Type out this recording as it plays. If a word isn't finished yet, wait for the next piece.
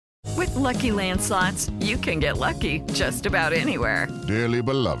With Lucky Land Slots, you can get lucky just about anywhere. Dearly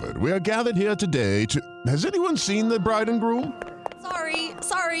beloved, we are gathered here today to... Has anyone seen the bride and groom?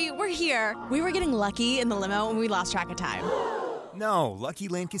 Sorry, we're here. We were getting lucky in the limo and we lost track of time. No, Lucky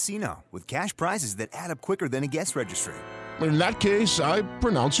Land Casino, with cash prizes that add up quicker than a guest registry. In that case, I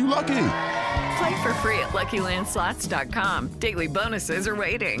pronounce you lucky. Play for free at LuckyLandSlots.com. Daily bonuses are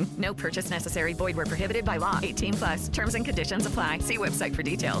waiting. No purchase necessary. Void where prohibited by law. 18+. Terms and conditions apply. See website for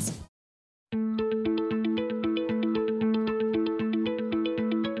details.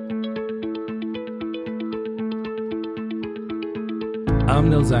 I'm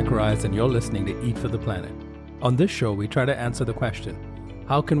Neil Zacharias, and you're listening to Eat for the Planet. On this show, we try to answer the question,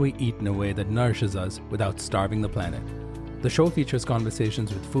 how can we eat in a way that nourishes us without starving the planet? The show features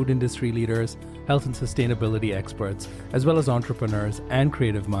conversations with food industry leaders, health and sustainability experts, as well as entrepreneurs and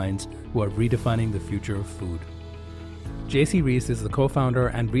creative minds who are redefining the future of food. Jacy Reese is the co-founder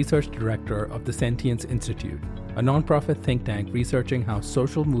and research director of the Sentience Institute, a nonprofit think tank researching how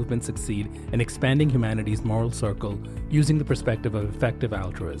social movements succeed in expanding humanity's moral circle using the perspective of effective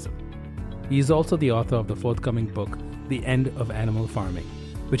altruism. He is also the author of the forthcoming book, The End of Animal Farming,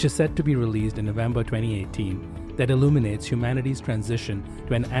 which is set to be released in November 2018, that illuminates humanity's transition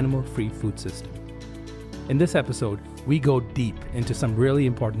to an animal-free food system. In this episode, we go deep into some really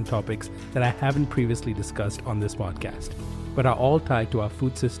important topics that I haven't previously discussed on this podcast, but are all tied to our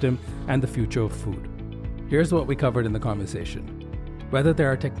food system and the future of food. Here's what we covered in the conversation. Whether there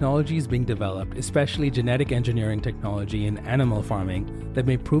are technologies being developed, especially genetic engineering technology in animal farming, that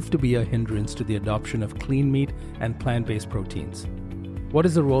may prove to be a hindrance to the adoption of clean meat and plant-based proteins. What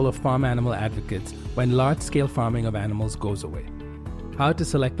is the role of farm animal advocates when large-scale farming of animals goes away? How to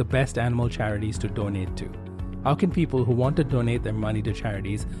select the best animal charities to donate to? How can people who want to donate their money to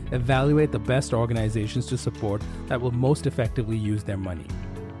charities evaluate the best organizations to support that will most effectively use their money?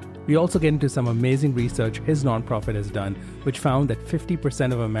 We also get into some amazing research his nonprofit has done, which found that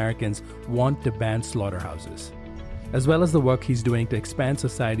 50% of Americans want to ban slaughterhouses, as well as the work he's doing to expand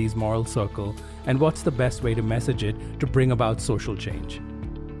society's moral circle and what's the best way to message it to bring about social change.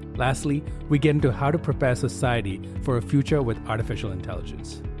 Lastly, we get into how to prepare society for a future with artificial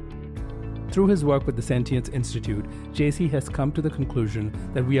intelligence. Through his work with the Sentience Institute, Jacy has come to the conclusion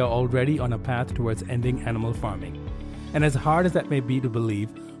that we are already on a path towards ending animal farming. And as hard as that may be to believe,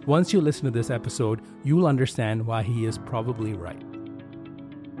 once you listen to this episode, you'll understand why he is probably right.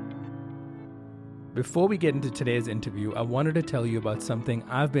 Before we get into today's interview, I wanted to tell you about something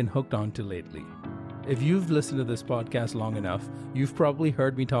I've been hooked on to lately. If you've listened to this podcast long enough, you've probably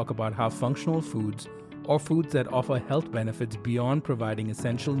heard me talk about how functional foods, or foods that offer health benefits beyond providing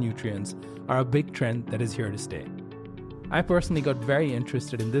essential nutrients, are a big trend that is here to stay. I personally got very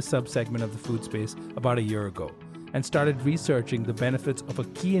interested in this subsegment of the food space about a year ago, and started researching the benefits of a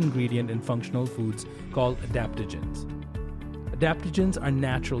key ingredient in functional foods called adaptogens. Adaptogens are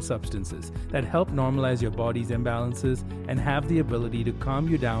natural substances that help normalize your body's imbalances and have the ability to calm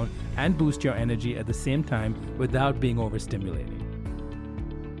you down and boost your energy at the same time without being overstimulating.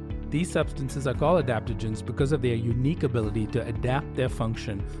 These substances are called adaptogens because of their unique ability to adapt their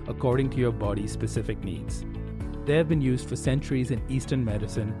function according to your body's specific needs. They have been used for centuries in Eastern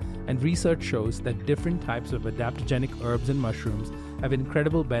medicine, and research shows that different types of adaptogenic herbs and mushrooms have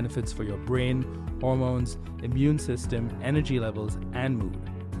incredible benefits for your brain, hormones, immune system, energy levels, and mood.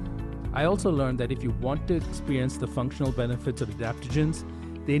 I also learned that if you want to experience the functional benefits of adaptogens,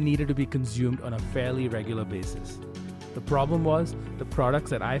 they needed to be consumed on a fairly regular basis. The problem was, the products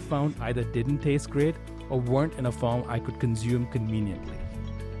that I found either didn't taste great or weren't in a form I could consume conveniently.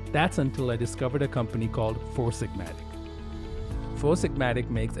 That's until I discovered a company called 4 Sigmatic. 4 Sigmatic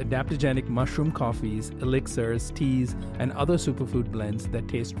makes adaptogenic mushroom coffees, elixirs, teas, and other superfood blends that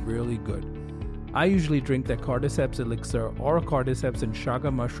taste really good. I usually drink their cordyceps elixir or a cordyceps and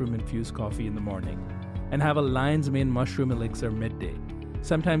chaga mushroom infused coffee in the morning, and have a lion's mane mushroom elixir midday,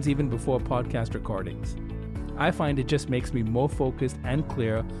 sometimes even before podcast recordings. I find it just makes me more focused and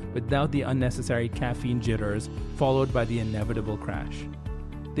clear without the unnecessary caffeine jitters followed by the inevitable crash.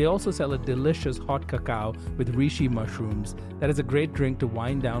 They also sell a delicious hot cacao with reishi mushrooms that is a great drink to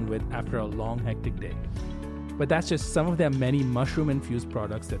wind down with after a long, hectic day. But that's just some of their many mushroom-infused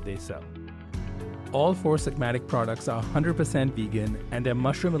products that they sell. All 4 Sigmatic products are 100% vegan, and their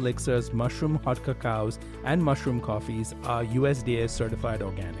mushroom elixirs, mushroom hot cacaos, and mushroom coffees are USDA certified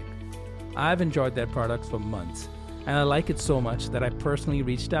organic. I've enjoyed their products for months, and I like it so much that I personally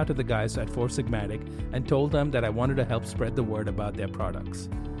reached out to the guys at 4 Sigmatic and told them that I wanted to help spread the word about their products.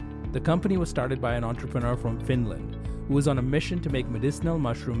 The company was started by an entrepreneur from Finland who was on a mission to make medicinal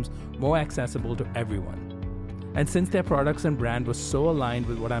mushrooms more accessible to everyone. And since their products and brand was so aligned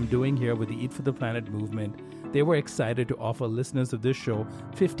with what I'm doing here with the Eat for the Planet movement, they were excited to offer listeners of this show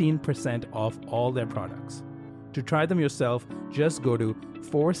 15% off all their products. To try them yourself, just go to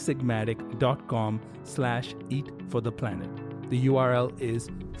foursigmatic.com/eatfortheplanet. The URL is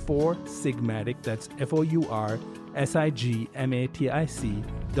foursigmatic, that's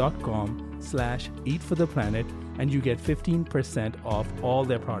foursigmatic.com/eatfortheplanet, and you get 15% off all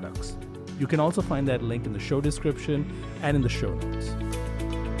their products. You can also find that link in the show description and in the show notes.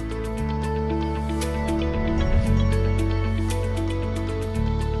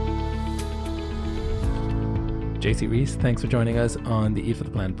 Jacy, Reese, thanks for joining us on the Eat for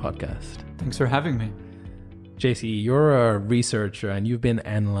the Planet podcast. Thanks for having me. Jacy, you're a researcher and you've been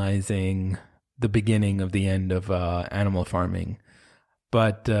analyzing the beginning of the end of animal farming.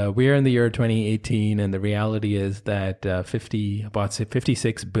 But we're in the year 2018, and the reality is that about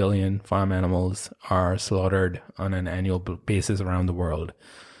 56 billion farm animals are slaughtered on an annual basis around the world.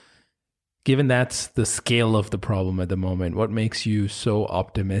 Given that's the scale of the problem at the moment, what makes you so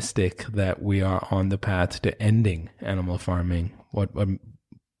optimistic that we are on the path to ending animal farming?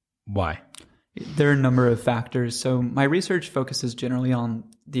 Why? There are a number of factors. So my research focuses generally on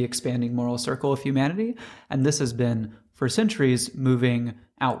the expanding moral circle of humanity, and this has been for centuries moving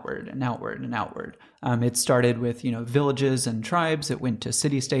outward and outward and outward. It started with villages and tribes. It went to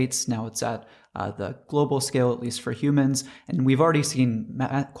city-states. Now it's at the global scale, at least for humans. And we've already seen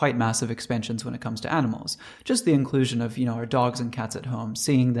quite massive expansions when it comes to animals. Just the inclusion of our dogs and cats at home,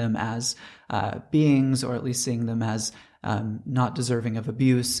 seeing them as beings, or at least seeing them as not deserving of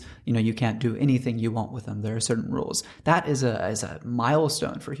abuse. You can't do anything you want with them. There are certain rules. That is a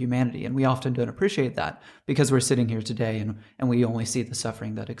milestone for humanity, and we often don't appreciate that because we're sitting here today and we only see the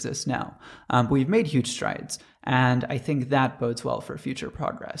suffering that exists now. But we've made huge strides, and I think that bodes well for future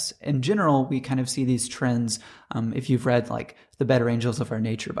progress. In general, we kind of see these trends. If you've read like The Better Angels of Our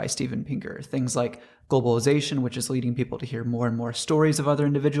Nature by Steven Pinker, things like globalization, which is leading people to hear more and more stories of other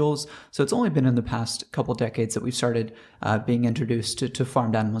individuals. So it's only been in the past couple decades that we've started being introduced to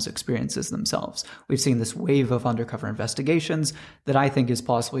farmed animals' experiences themselves. We've seen this wave of undercover investigations that I think is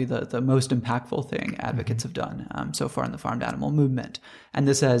possibly the most impactful thing advocates have done so far in the farmed animal movement. And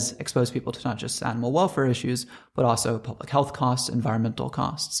this has exposed people to not just animal welfare issues, but also public health costs, environmental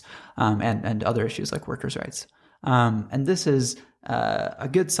costs, and other issues like workers' rights. And this is a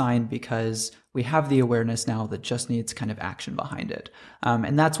good sign because we have the awareness now that just needs kind of action behind it.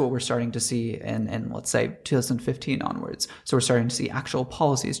 And that's what we're starting to see in let's say, 2015 onwards. So we're starting to see actual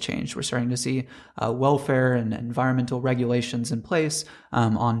policies change. We're starting to see welfare and environmental regulations in place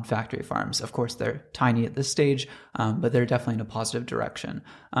on factory farms. Of course, they're tiny at this stage, but they're definitely in a positive direction.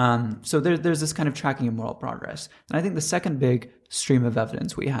 So there's this kind of tracking of moral progress. And I think the second big stream of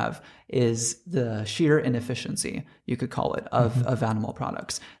evidence we have is the sheer inefficiency, you could call it, of animal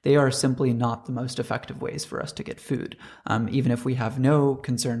products. They are simply not the most effective ways for us to get food. Even if we have no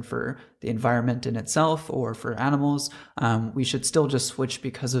concern for the environment in itself or for animals, we should still just switch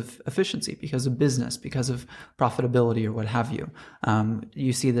because of efficiency, because of business, because of profitability or what have you.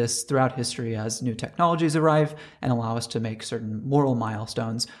 You see this throughout history as new technologies arrive and allow us to make certain moral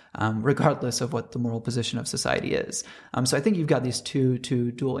milestones, regardless of what the moral position of society is. So I think you've got these two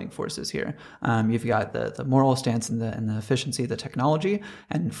dueling forces here. You've got the moral stance and the efficiency of the technology,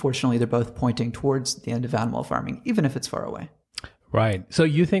 and fortunately they're both pointing towards the end of animal farming, even if it's far away. Right. So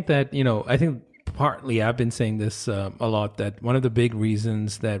you think that, I think partly I've been saying this a lot, that one of the big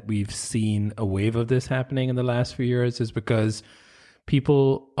reasons that we've seen a wave of this happening in the last few years is because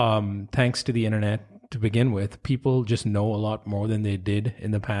people, thanks to the internet to begin with, people just know a lot more than they did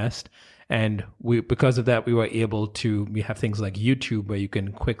in the past. And because of that, we have things like YouTube where you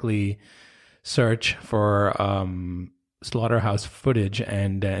can quickly search for slaughterhouse footage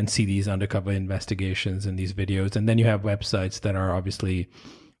and see these undercover investigations and these videos. And then you have websites that are obviously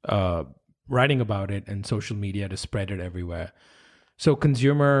writing about it and social media to spread it everywhere. So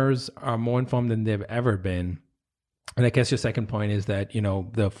consumers are more informed than they've ever been. And I guess your second point is that,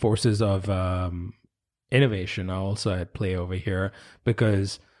 the forces of innovation are also at play over here,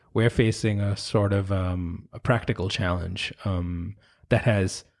 because we're facing a sort of a practical challenge that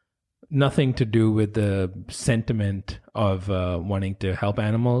has nothing to do with the sentiment of wanting to help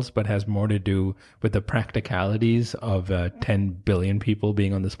animals, but has more to do with the practicalities of 10 billion people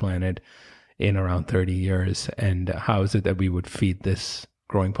being on this planet in around 30 years. And how is it that we would feed this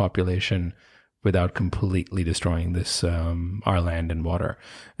growing population without completely destroying this our land and water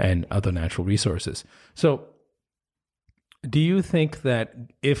and other natural resources? So do you think that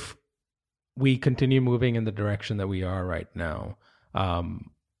if we continue moving in the direction that we are right now,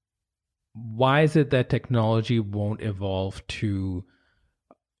 why is it that technology won't evolve to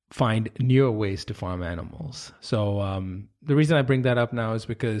find newer ways to farm animals? So the reason I bring that up now is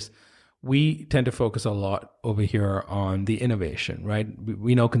because we tend to focus a lot over here on the innovation, right?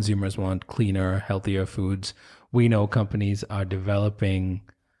 We know consumers want cleaner, healthier foods. We know companies are developing,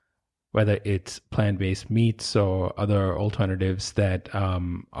 whether it's plant-based meats or other alternatives that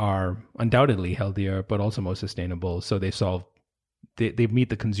are undoubtedly healthier, but also more sustainable. So they meet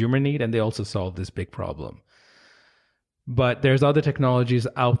the consumer need, and they also solve this big problem. But there's other technologies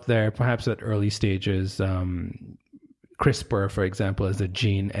out there, perhaps at early stages. CRISPR, for example, is a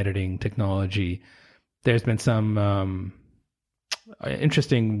gene editing technology. There's been some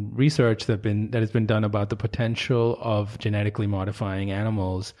interesting research that has been done about the potential of genetically modifying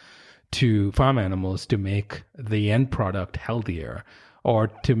farm animals to make the end product healthier, or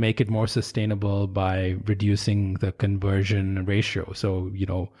to make it more sustainable by reducing the conversion ratio. So,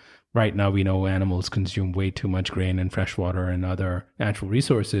 right now we know animals consume way too much grain and fresh water and other natural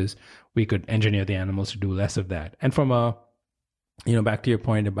resources. We could engineer the animals to do less of that. And from back to your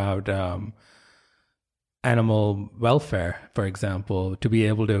point about animal welfare, for example, to be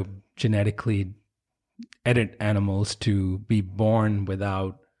able to genetically edit animals to be born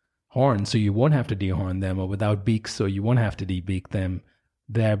without horns, so you won't have to dehorn them, or without beaks, so you won't have to debeak them,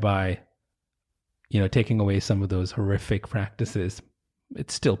 thereby, taking away some of those horrific practices.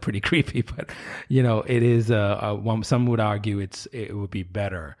 It's still pretty creepy, but it is. Some would argue it would be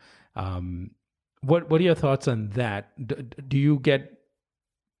better. What are your thoughts on that?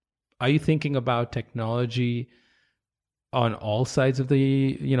 Are you thinking about technology on all sides of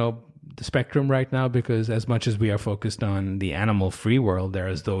the spectrum right now? Because as much as we are focused on the animal-free world, there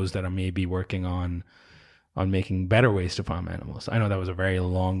is those that are maybe working on making better ways to farm animals. I know that was a very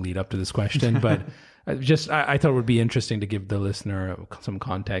long lead up to this question, but I thought it would be interesting to give the listener some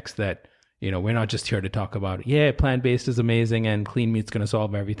context that, we're not just here to talk about, plant-based is amazing and clean meat's going to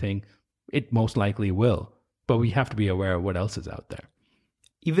solve everything. It most likely will, but we have to be aware of what else is out there.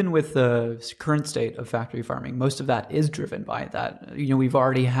 Even with the current state of factory farming, most of that is driven by that. We've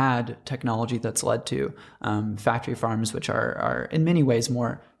already had technology that's led to factory farms, which are in many ways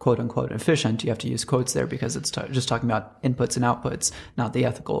more quote unquote efficient. You have to use quotes there because it's just talking about inputs and outputs, not the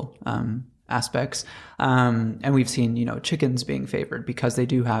ethical aspects. And we've seen, chickens being favored because they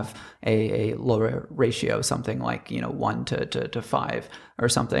do have a lower ratio, something like, 1 to 5 or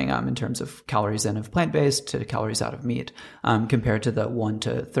something in terms of calories in of plant-based to calories out of meat, compared to the 1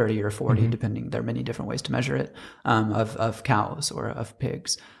 to 30 or 40, depending. There are many different ways to measure it, of cows or of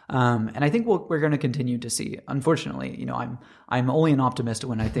pigs. And I think we're going to continue to see, unfortunately, I'm only an optimist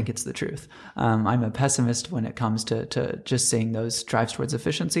when I think it's the truth. I'm a pessimist when it comes to just seeing those drives towards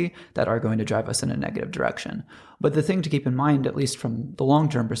efficiency that are going to drive us in a negative direction. But the thing to keep in mind, at least from the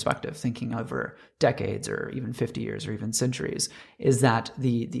long-term perspective, thinking over decades or even 50 years or even centuries, is that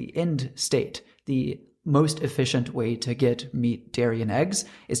the end state, the most efficient way to get meat, dairy, and eggs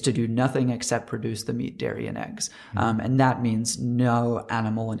is to do nothing except produce the meat, dairy, and eggs. And that means no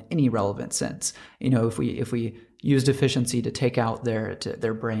animal in any relevant sense. If we used efficiency to take out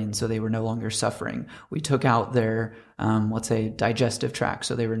their brain so they were no longer suffering, we took out their, let's say, digestive tract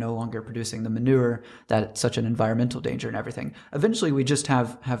so they were no longer producing the manure that's such an environmental danger and everything. Eventually, we just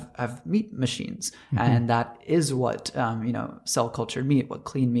have meat machines. And that is what, cell cultured meat, what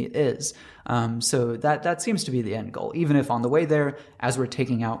clean meat is. So that seems to be the end goal, even if on the way there, as we're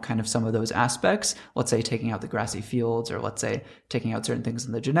taking out kind of some of those aspects, let's say taking out the grassy fields, or let's say taking out certain things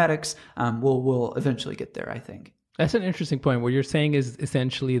in the genetics, we'll eventually get there, I think. That's an interesting point. What you're saying is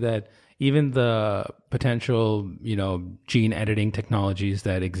essentially that even the potential, gene editing technologies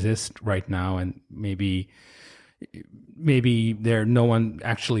that exist right now, and maybe there's no one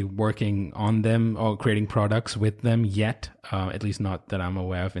actually working on them or creating products with them yet, at least not that I'm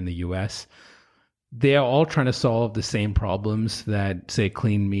aware of in the US. They are all trying to solve the same problems that, say,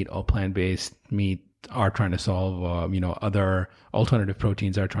 clean meat or plant-based meat are trying to solve, other alternative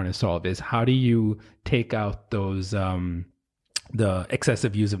proteins are trying to solve, is how do you take out those, the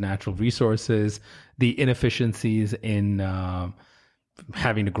excessive use of natural resources, the inefficiencies in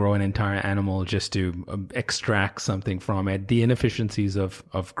having to grow an entire animal just to extract something from it, the inefficiencies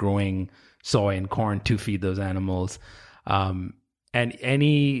of growing soy and corn to feed those animals. And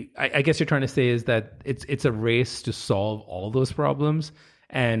I guess you're trying to say is that it's a race to solve all those problems.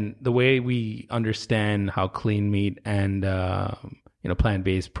 And the way we understand how clean meat and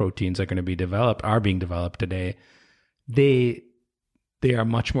plant-based proteins are being developed today, they are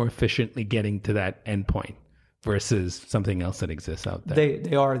much more efficiently getting to that endpoint versus something else that exists out there.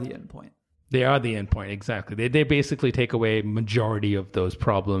 They are the endpoint. They are the endpoint, exactly. They basically take away majority of those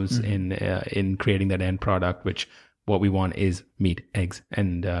problems in creating that end product, which what we want is meat, eggs,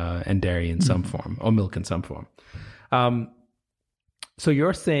 and dairy in some form, or milk in some form. So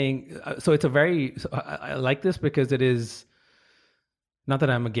you're saying, so it's a very, so I like this because it is, not that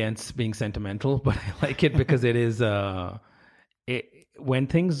I'm against being sentimental, but I like it because it is, when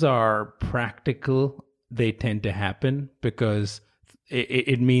things are practical, they tend to happen because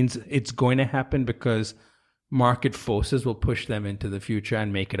it means it's going to happen because market forces will push them into the future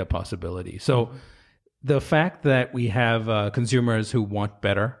and make it a possibility. So the fact that we have consumers who want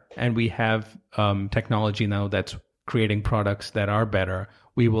better, and we have technology now that's creating products that are better,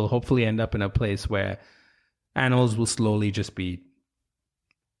 we will hopefully end up in a place where animals will slowly just be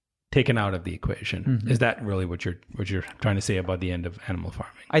taken out of the equation. Is that really what you're trying to say about the end of animal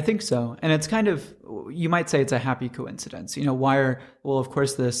farming? I think so. And it's kind of, you might say it's a happy coincidence. Of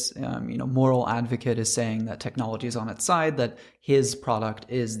course, this, moral advocate is saying that technology is on its side, that his product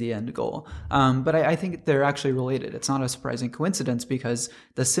is the end goal. But I think they're actually related. It's not a surprising coincidence because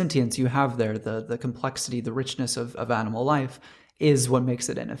the sentience you have there, the complexity, the richness of animal life is what makes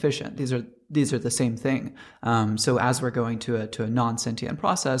it inefficient. These are the same thing. So as we're going to a non-sentient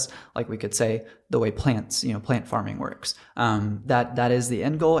process, like we could say the way plant farming works, that is the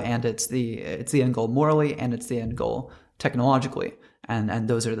end goal, and it's the end goal morally, and it's the end goal technologically, and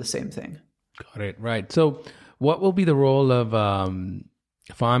those are the same thing. Got it. Right. So what will be the role of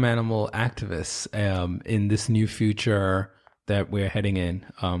farm animal activists in this new future that we're heading in?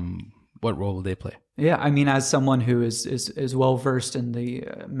 What role will they play? Yeah, I mean, as someone who is well versed in the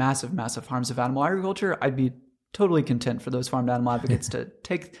massive harms of animal agriculture, I'd be totally content for those farmed animal advocates to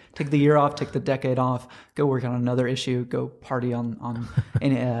take the year off, take the decade off, go work on another issue, go party on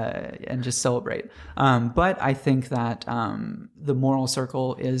and just celebrate. But I think that the moral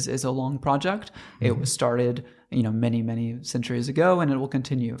circle is a long project. It was started many centuries ago, and it will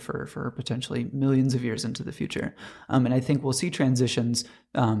continue for potentially millions of years into the future. And I think we'll see transitions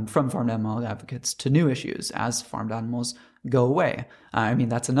from farmed animal advocates to new issues as farmed animals go away. I mean,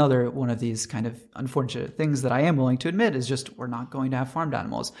 that's another one of these kind of unfortunate things that I am willing to admit is just we're not going to have farmed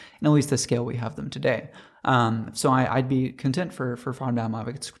animals, in at least the scale we have them today. So I'd be content for farmed animal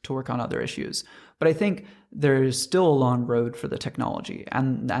advocates to work on other issues. But I think there's still a long road for the technology,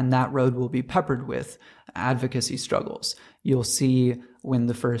 and that road will be peppered with advocacy struggles. You'll see when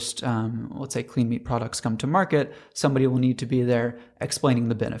the first, let's say, clean meat products come to market, somebody will need to be there explaining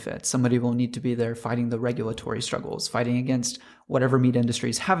the benefits. Somebody will need to be there fighting the regulatory struggles, fighting against whatever meat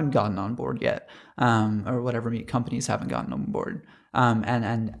industries haven't gotten on board yet, or whatever meat companies haven't gotten on board.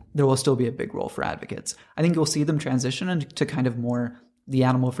 And there will still be a big role for advocates. I think you'll see them transition into kind of more the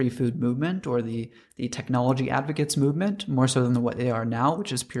animal-free food movement or the technology advocates movement, more so than what they are now,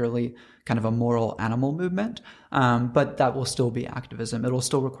 which is purely kind of a moral animal movement. But that will still be activism. It'll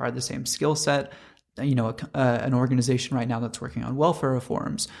still require the same skill set. An organization right now that's working on welfare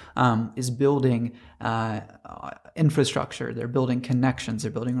reforms is building infrastructure. They're building connections.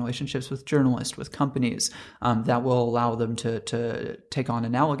 They're building relationships with journalists, with companies that will allow them to take on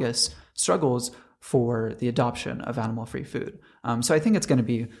analogous struggles for the adoption of animal-free food. So I think it's going to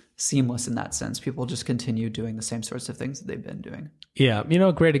be seamless in that sense. People just continue doing the same sorts of things that they've been doing. Yeah.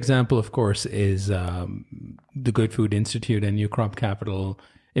 A great example, of course, is the Good Food Institute and New Crop Capital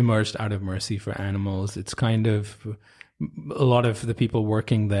emerged out of mercy for animals. It's kind of a lot of the people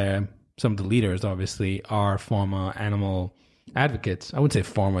working there, some of the leaders, obviously, are former animal advocates. I wouldn't say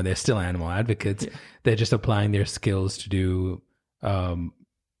former, they're still animal advocates. Yeah. They're just applying their skills to do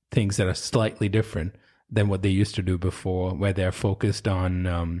things that are slightly different than what they used to do before, where they're focused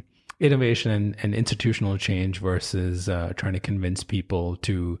on innovation and institutional change versus trying to convince people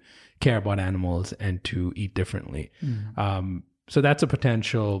to care about animals and to eat differently. So that's a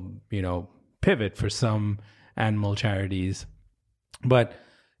potential, pivot for some animal charities. But,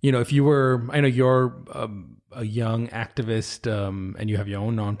 if you were, I know you're a young activist and you have your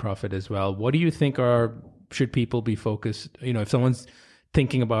own nonprofit as well. What do you think should people be focused, if someone's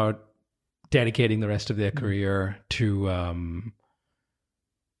thinking about dedicating the rest of their career to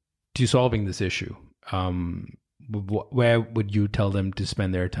solving this issue, where would you tell them to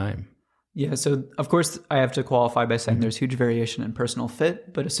spend their time? Yeah, so of course I have to qualify by saying there's huge variation in personal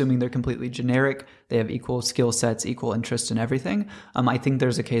fit, but assuming they're completely generic, they have equal skill sets, equal interest in everything, I think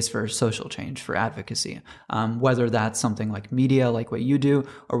there's a case for social change, for advocacy, whether that's something like media, like what you do,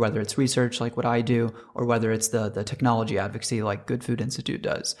 or whether it's research like what I do, or whether it's the technology advocacy like Good Food Institute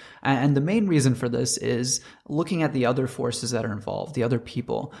does. And the main reason for this is looking at the other forces that are involved, the other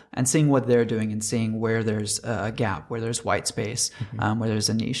people, and seeing what they're doing and seeing where there's a gap, where there's white space, where there's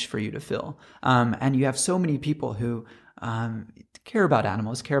a niche for you to fill. fill. And you have so many people who care about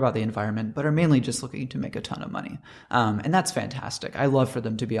animals, care about the environment, but are mainly just looking to make a ton of money. And that's fantastic. I love for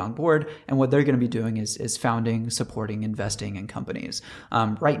them to be on board. And what they're going to be doing is founding, supporting, investing in companies.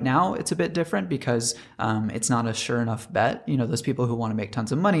 Right now, it's a bit different because it's not a sure enough bet. Those people who want to make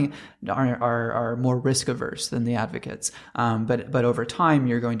tons of money are more risk averse than the advocates. But over time,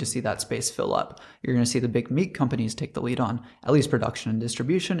 you're going to see that space fill up. You're going to see the big meat companies take the lead on at least production and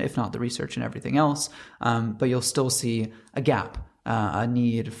distribution, if not the research and everything else. But you'll still see a gap, a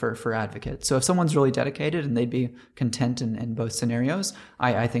need for advocates. So if someone's really dedicated and they'd be content in both scenarios,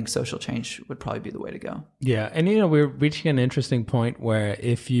 I think social change would probably be the way to go. Yeah. And, we're reaching an interesting point where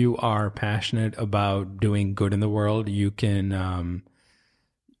if you are passionate about doing good in the world, you can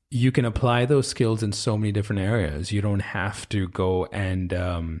apply those skills in so many different areas. You don't have to go and,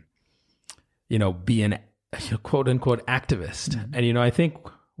 be an quote unquote activist. Mm-hmm. And, I think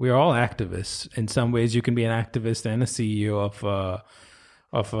we're all activists. In some ways, you can be an activist and a CEO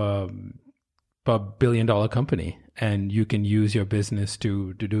of a billion-dollar company, and you can use your business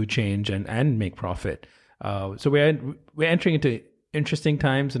to do change and make profit. So we're entering into interesting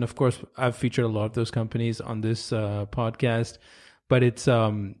times, and of course, I've featured a lot of those companies on this podcast. But it's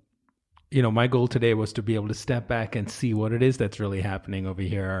my goal today was to be able to step back and see what it is that's really happening over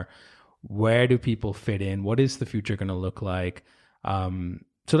here. Where do people fit in? What is the future going to look like?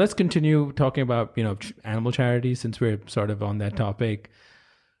 So let's continue talking about, animal charities, since we're sort of on that topic.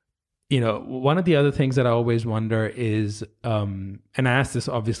 One of the other things that I always wonder is, and I ask this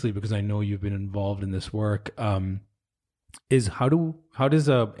obviously because I know you've been involved in this work, is how does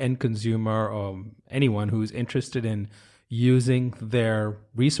a end consumer or anyone who's interested in using their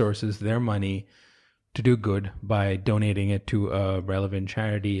resources, their money to do good by donating it to a relevant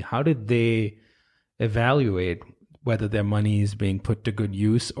charity, how did they evaluate whether their money is being put to good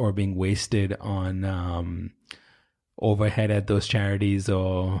use or being wasted on overhead at those charities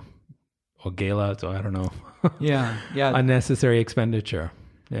or galas, or I don't know. Yeah. Unnecessary expenditure.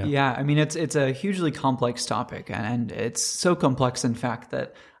 Yeah. I mean, it's a hugely complex topic, and it's so complex, in fact,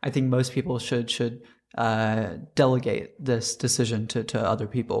 that I think most people should delegate this decision to other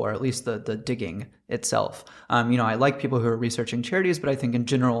people, or at least the digging itself. I like people who are researching charities, but I think in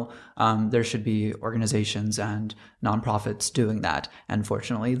general, there should be organizations and nonprofits doing that. And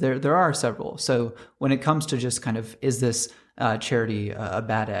fortunately, there are several. So when it comes to just kind of, is this charity a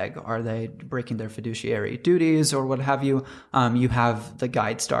bad egg? Are they breaking their fiduciary duties or what have you? You have the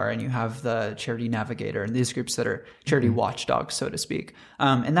Guide Star and you have the Charity Navigator and these groups that are charity watchdogs, so to speak.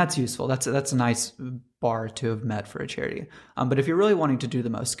 And that's useful. That's a nice bar to have met for a charity. But if you're really wanting to do the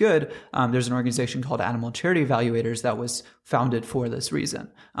most good, there's an organization called Animal Charity Evaluators that was founded for this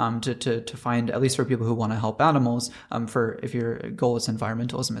reason, to find, at least for people who want to help animals, for if your goal is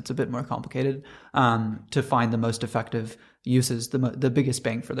environmentalism, it's a bit more complicated, to find the most effective uses, the biggest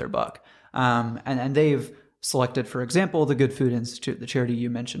bang for their buck. And they've selected, for example, the Good Food Institute, the charity you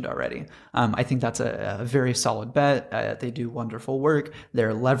mentioned already. I think that's a very solid bet. They do wonderful work.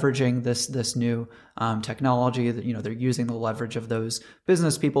 They're leveraging this new technology. That they're using the leverage of those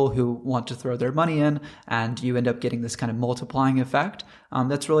business people who want to throw their money in, and you end up getting this kind of multiplying effect.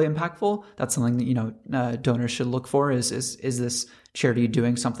 That's really impactful. That's something that donors should look for. Is this charity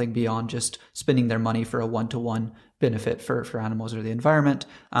doing something beyond just spending their money for a one-to-one benefit for animals or the environment?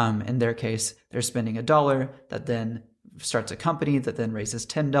 In their case, they're spending $1 that then starts a company that then raises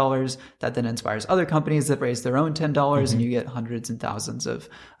 $10, that then inspires other companies that raise their own $10, and you get hundreds and thousands of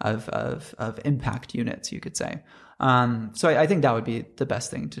impact units, you could say. So I think that would be the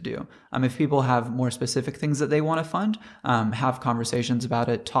best thing to do. If people have more specific things that they want to fund, have conversations about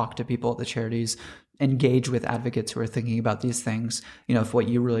it, talk to people at the charities, engage with advocates who are thinking about these things. If what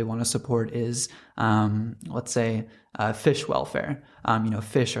you really want to support is, let's say, fish welfare.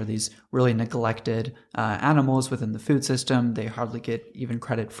 Fish are these really neglected animals within the food system. They hardly get even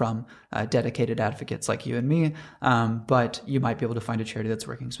credit from dedicated advocates like you and me. But you might be able to find a charity that's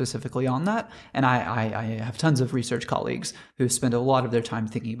working specifically on that. And I have tons of research colleagues who spend a lot of their time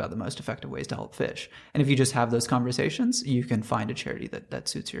thinking about the most effective ways to help fish. And if you just have those conversations, you can find a charity that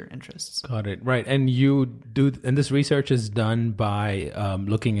suits your interests. Got it. Right. And you do, and this research is done by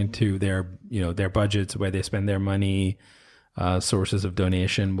looking into their budgets, where they spend their money, sources of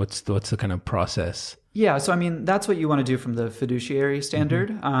donation. What's the kind of process? Yeah, so I mean, that's what you want to do from the fiduciary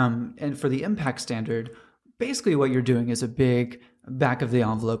standard. And for the impact standard, basically what you're doing is a big back of the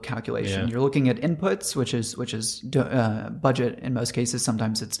envelope calculation. Yeah. You're looking at inputs, which is budget in most cases.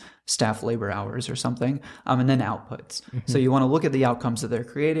 Sometimes it's staff labor hours or something, and then outputs. So you want to look at the outcomes that they're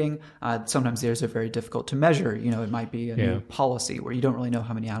creating. Sometimes those are very difficult to measure. It might be a new policy where you don't really know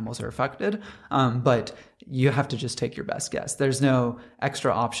how many animals are affected, but you have to just take your best guess. There's no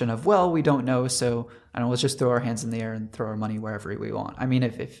extra option of, well, we don't know, so let's just throw our hands in the air and throw our money wherever we want. I mean,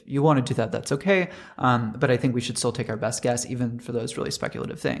 if you want to do that, that's okay. But I think we should still take our best guess, even for those really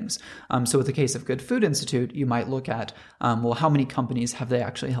speculative things. So with the case of Good Food Institute, you might look at, well, how many companies have they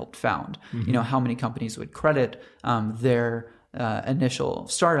actually helped found? How many companies would credit their initial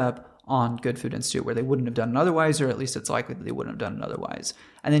startup on Good Food Institute where they wouldn't have done it otherwise, or at least it's likely that they wouldn't have done it otherwise.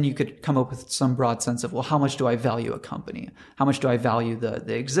 And then you could come up with some broad sense of, well, how much do I value a company? How much do I value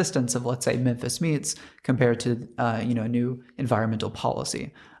the existence of, let's say, Memphis Meats compared to, a new environmental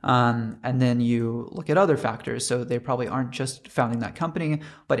policy? And then you look at other factors. So they probably aren't just founding that company,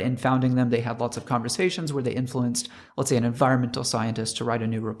 but in founding them, they had lots of conversations where they influenced, let's say, an environmental scientist to write a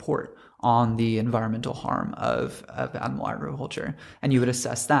new report on the environmental harm of animal agriculture. And you would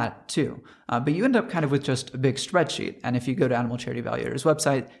assess that too. But you end up kind of with just a big spreadsheet. And if you go to Animal Charity Evaluator's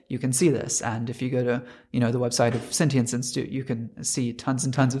website, you can see this. And if you go to, the website of Sentience Institute, you can see tons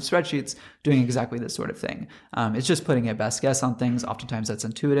and tons of spreadsheets doing exactly this sort of thing. It's just putting a best guess on things. Oftentimes that's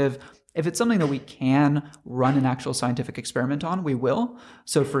intuitive. If it's something that we can run an actual scientific experiment on, we will.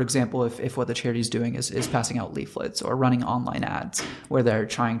 So for example, if what the charity is doing is passing out leaflets or running online ads where they're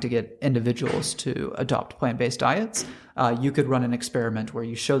trying to get individuals to adopt plant-based diets, you could run an experiment where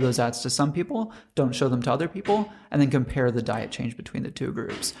you show those ads to some people, don't show them to other people, and then compare the diet change between the two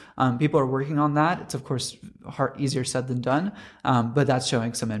groups. People are working on that. It's of course easier said than done, but that's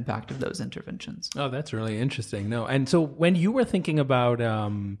showing some impact of those interventions. Oh, that's really interesting. No, and so when you were thinking about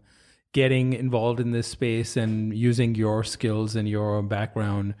getting involved in this space and using your skills and your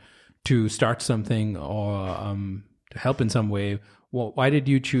background to start something or to help in some way, why did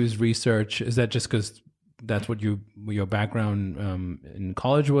you choose research? Is that just because that's what your background in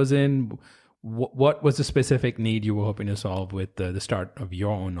college was in? What was the specific need you were hoping to solve with the start of your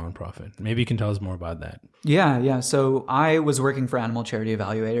own nonprofit? Maybe you can tell us more about that. Yeah. So I was working for Animal Charity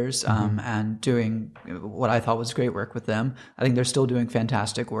Evaluators and doing what I thought was great work with them. I think they're still doing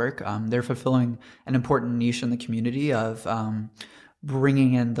fantastic work. They're fulfilling an important niche in the community of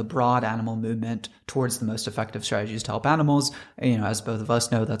bringing in the broad animal movement towards the most effective strategies to help animals. As both of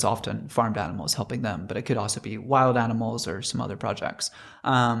us know, that's often farmed animals helping them, but it could also be wild animals or some other projects.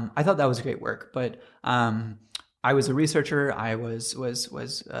 I thought that was great work, but I was a researcher. I was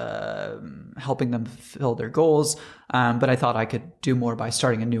helping them fulfill their goals, but I thought I could do more by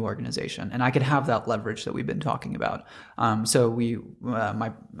starting a new organization, and I could have that leverage that we've been talking about. So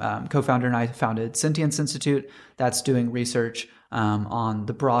my co-founder and I founded Sentience Institute. That's doing research on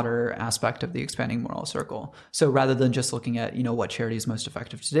the broader aspect of the expanding moral circle. So rather than just looking at, what charity is most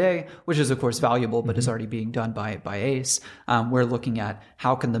effective today, which is of course valuable, but is already being done by ACE, we're looking at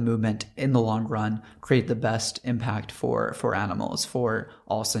how can the movement in the long run create the best impact for animals, for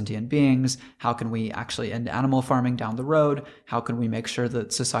all sentient beings? How can we actually end animal farming down the road? How can we make sure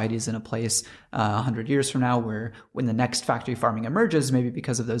that society is in a place 100 years from now where when the next factory farming emerges, maybe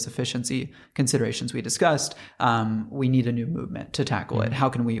because of those efficiency considerations we discussed, we need a new movement to tackle it? How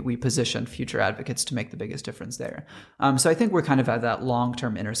can we position future advocates to make the biggest difference there? So I think we're kind of at that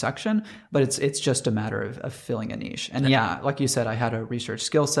long-term intersection, but it's just a matter of filling a niche. And yeah, like you said, I had a research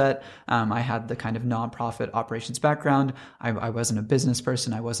skill set. I had the kind of nonprofit operations background. I wasn't a business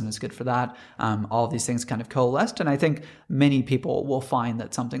person. I wasn't as good for that. All of these things kind of coalesced. And I think many people will find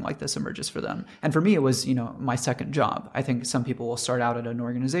that something like this emerges for them. And for me, it was, my second job. I think some people will start out at an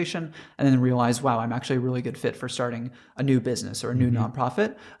organization and then realize, wow, I'm actually a really good fit for starting a new business or a new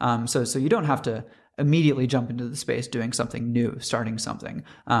nonprofit. So you don't have to immediately jump into the space doing something new, starting something.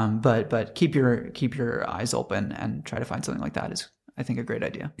 But keep your eyes open and try to find something like that is, I think, a great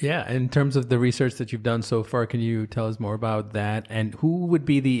idea. Yeah. In terms of the research that you've done so far, can you tell us more about that? And who would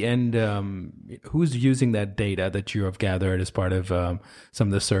be the end, who's using that data that you have gathered as part of some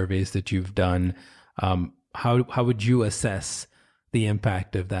of the surveys that you've done? How would you assess the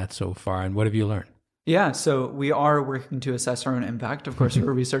impact of that so far? And what have you learned? Yeah, so we are working to assess our own impact. Of course,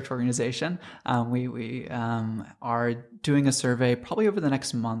 we're a research organization. We are doing a survey probably over the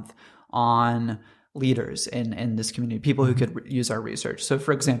next month on leaders in this community, people who could use our research. So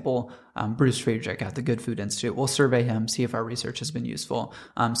for example, Bruce Friedrich at the Good Food Institute, we'll survey him, see if our research has been useful.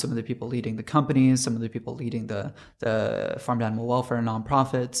 Some of the people leading the companies, some of the people leading the farm to animal welfare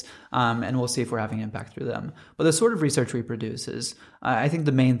nonprofits, and we'll see if we're having impact through them. But the sort of research we produce is, I think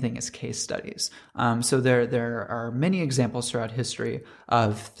the main thing is case studies. So there are many examples throughout history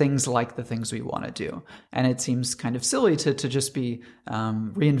of things like the things we want to do. And it seems kind of silly to just be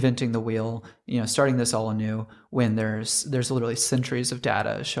reinventing the wheel, starting this all anew when there's literally centuries of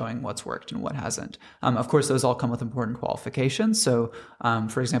data showing what's worked and what hasn't. Of course, those all come with important qualifications. So,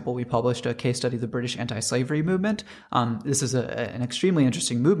 for example, we published a case study of the British anti-slavery movement. This is an extremely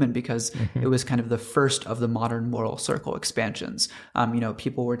interesting movement because it was kind of the first of the modern moral circle expansions.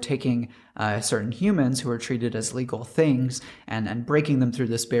 People were taking certain humans who were treated as legal things and breaking them through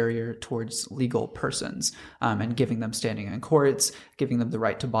this barrier towards legal persons, and giving them standing in courts, giving them the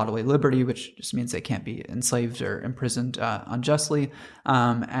right to bodily liberty, which just means they can't be enslaved or imprisoned unjustly.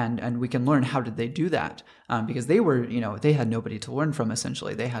 And we can learn how did they do that, because they were, they had nobody to learn from.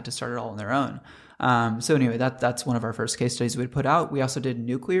 Essentially, they had to start it all on their own. So anyway, that's one of our first case studies we'd put out. We also did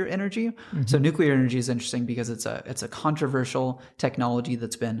nuclear energy. So nuclear energy is interesting because it's a controversial technology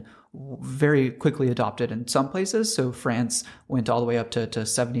that's been very quickly adopted in some places. So France went all the way up to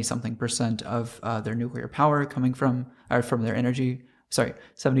 70-something% of their nuclear power coming from their energy.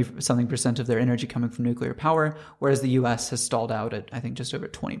 70-something% of their energy coming from nuclear power, whereas the US has stalled out at, I think, just over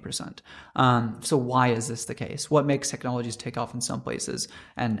 20%. So why is this the case? What makes technologies take off in some places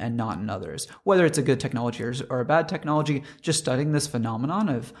and not in others? Whether it's a good technology or a bad technology, just studying this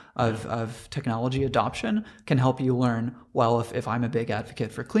phenomenon of technology adoption can help you learn, well, if I'm a big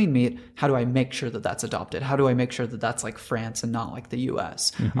advocate for clean meat, how do I make sure that that's adopted? How do I make sure that that's like France and not like the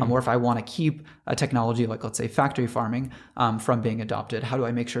US? Or if I want to keep a technology like, let's say, factory farming from being adopted, how do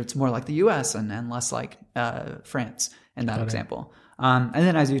I make sure it's more like the US and less like France in that example? And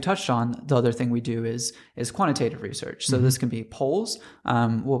then, as you touched on, the other thing we do is quantitative research. So this can be polls.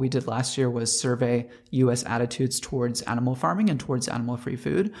 What we did last year was survey U.S. attitudes towards animal farming and towards animal-free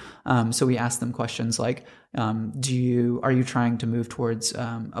food. So we asked them questions like, are you trying to move towards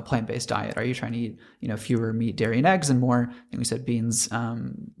a plant-based diet? Are you trying to eat fewer meat, dairy, and eggs, and more? I think we said beans,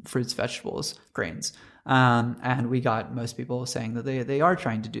 fruits, vegetables, grains. And we got most people saying that they are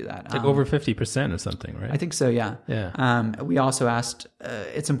trying to do that. It's like over 50% or something, right? I think so, yeah. Yeah. We also asked,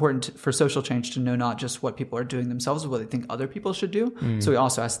 it's important for social change to know not just what people are doing themselves, but what they think other people should do. So we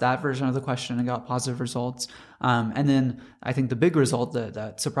also asked that version of the question and got positive results. And then I think the big result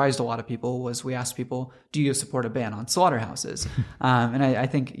that surprised a lot of people was we asked people, do you support a ban on slaughterhouses? And I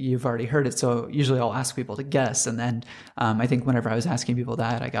think you've already heard it. So usually I'll ask people to guess. And then I think whenever I was asking people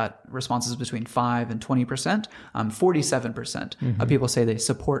that, I got responses between 5 and 20%. 47% of people say they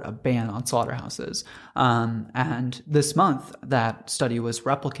support a ban on slaughterhouses. And this month, that study was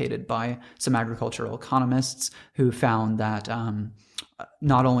replicated by some agricultural economists who found that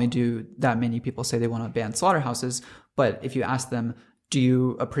not only do that many people say they want to ban slaughterhouses, but if you ask them, do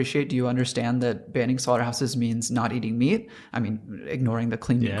you understand that banning slaughterhouses means not eating meat? I mean, ignoring the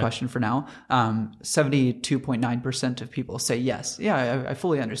clean meat question for now, 72.9% of people say yes. Yeah, I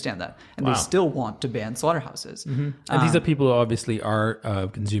fully understand that. And they still want to ban slaughterhouses. And these are people who obviously are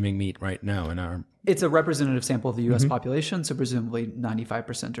consuming meat right now in our... It's a representative sample of the U.S. population, so presumably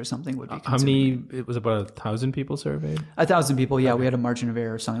 95% or something would be consuming. How many? It was about 1,000 people surveyed? 1,000 people, yeah. Okay. We had a margin of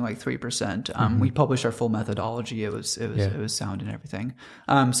error of something like 3%. We published our full methodology. It was sound and everything.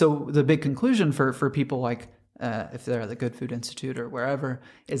 So the big conclusion for people like if they're at the Good Food Institute or wherever,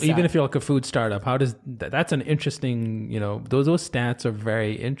 is even if you're like a food startup, how does that's an interesting, those stats are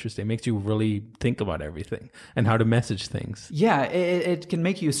very interesting. It makes you really think about everything and how to message things. Yeah, it can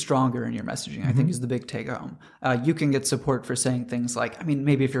make you stronger in your messaging, I think is the big take home. You can get support for saying things like,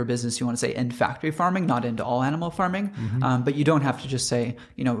 maybe if you're a business, you want to say end factory farming, not into all animal farming, but you don't have to just say,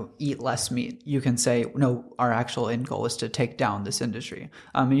 eat less meat. You can say, no, our actual end goal is to take down this industry.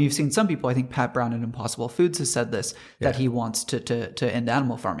 And you've seen some people, I think Pat Brown at Impossible Foods has said this, that he wants to end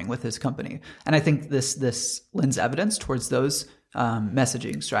animal farming with his company. And I think this lends evidence towards those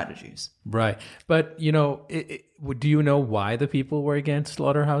messaging strategies. Right. But, do you know why the people were against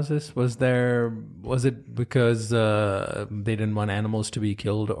slaughterhouses? Was it because they didn't want animals to be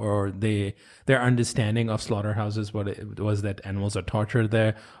killed, or their understanding of slaughterhouses was that animals are tortured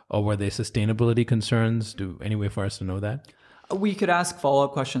there, or were they sustainability concerns? Any way for us to know that? We could ask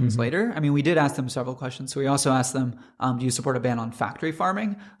follow-up questions later. I mean, we did ask them several questions. So we also asked them, do you support a ban on factory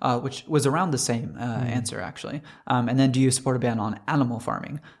farming? Which was around the same answer, actually. And then do you support a ban on animal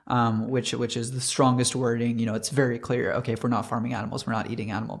farming? Which is the strongest wording. You know, it's very clear. Okay, if we're not farming animals, we're not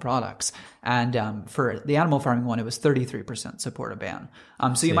eating animal products. And for the animal farming one, it was 33% support a ban.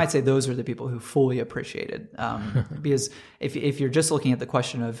 So you might say those are the people who fully appreciated. Because if you're just looking at the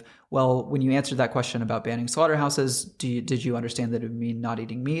question of, well, when you answered that question about banning slaughterhouses, did you understand that it would mean not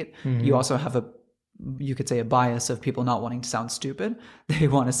eating meat? You also have you could say a bias of people not wanting to sound stupid. They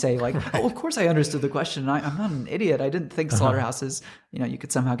want to say like, oh, of course I understood the question. I'm not an idiot. I didn't think slaughterhouses, you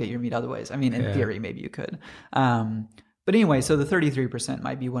could somehow get your meat other ways. I mean, in theory, maybe you could. But anyway, so the 33%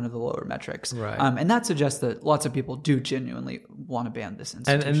 might be one of the lower metrics. Right. And that suggests that lots of people do genuinely want to ban this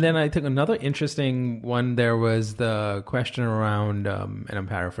institution. And then I think another interesting one, there was the question around, and I'm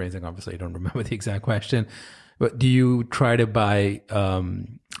paraphrasing, obviously I don't remember the exact question, but do you try to buy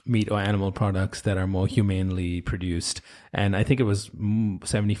meat or animal products that are more humanely produced? And I think it was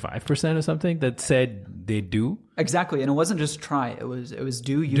 75% or something that said they do. Exactly. And it wasn't just try. It was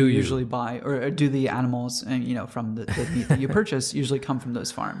do you usually buy, or do the animals from the meat that you purchase usually come from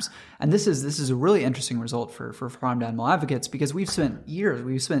those farms? And this is a really interesting result for farmed animal advocates, because we've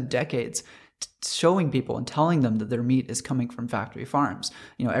spent decades showing people and telling them that their meat is coming from factory farms.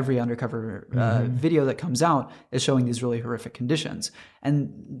 Every undercover video that comes out is showing these really horrific conditions.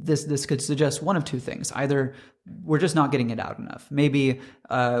 And this could suggest one of two things. Either we're just not getting it out enough. Maybe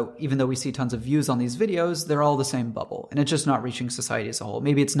even though we see tons of views on these videos, they're all the same bubble, and it's just not reaching society as a whole.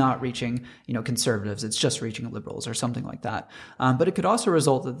 Maybe it's not reaching conservatives, it's just reaching liberals or something like that. But it could also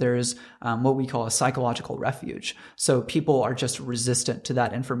result that there's what we call a psychological refuge. So people are just resistant to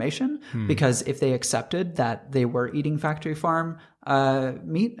that information because if they accepted that they were eating factory farm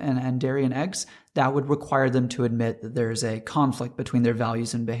meat and dairy and eggs, that would require them to admit that there's a conflict between their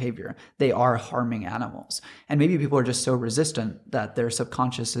values and behavior. They are harming animals. And maybe people are just so resistant that their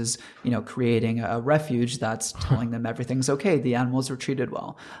subconscious is, creating a refuge that's telling them everything's okay. The animals were treated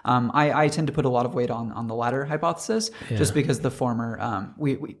well. I tend to put a lot of weight on the latter hypothesis, just because the former,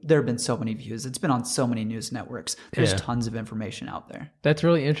 there have been so many views. It's been on so many news networks. There's tons of information out there. That's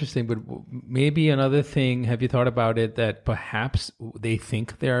really interesting. But maybe another thing, have you thought about it, that perhaps they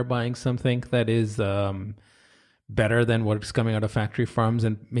think they are buying something that is better than what's coming out of factory farms,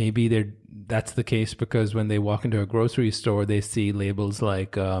 and maybe that's the case because when they walk into a grocery store, they see labels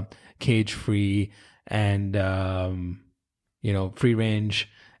like cage-free and free range,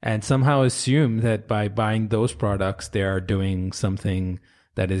 and somehow assume that by buying those products, they are doing something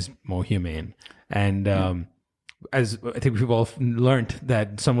that is more humane. And as I think we've all learned,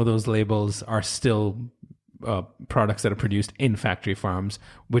 that some of those labels are still products that are produced in factory farms,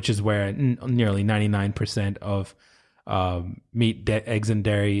 which is where nearly 99% of meat, eggs, and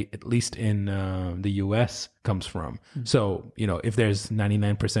dairy, at least in the U.S., comes from. So, if there's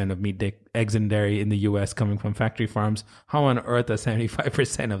 99% of meat, eggs, and dairy in the U.S. coming from factory farms, how on earth are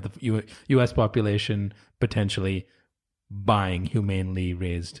 75% of the U.S. population potentially buying humanely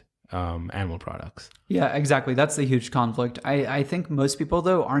raised animal products? Yeah, exactly. That's the huge conflict. I think most people,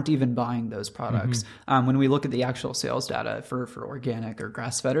 though, aren't even buying those products. When we look at the actual sales data for organic or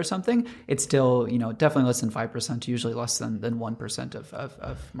grass-fed or something, it's still, definitely less than 5%, usually less than 1%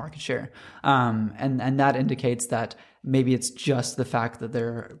 of market share. And that indicates that maybe it's just the fact that there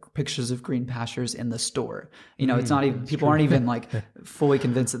are pictures of green pastures in the store. It's not even, people aren't even like fully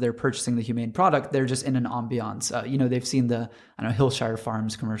convinced that they're purchasing the humane product. They're just in an ambiance. They've seen the, Hillshire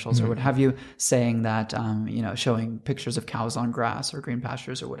Farms commercials or what have you, saying that, showing pictures of cows on grass or green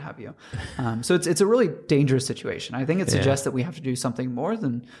pastures or what have you. So it's a really dangerous situation. I think it suggests that we have to do something more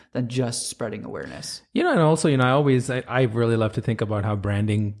than just spreading awareness. And also, I really love to think about how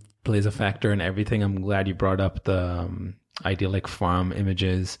branding plays a factor in everything. I'm glad you brought up the idyllic farm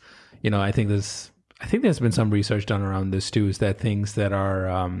images. I think there's been some research done around this too, is that things that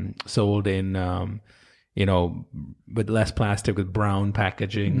are sold in with less plastic, with brown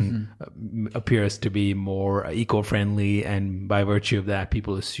packaging, appears to be more eco-friendly, and by virtue of that,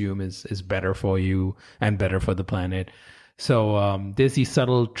 people assume is better for you and better for the planet. So there's these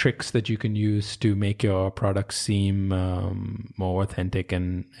subtle tricks that you can use to make your products seem more authentic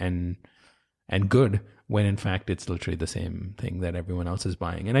and good, when in fact it's literally the same thing that everyone else is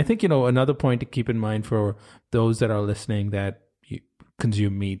buying. And I think, another point to keep in mind for those that are listening that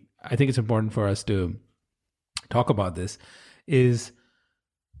consume meat, I think it's important for us to talk about this, is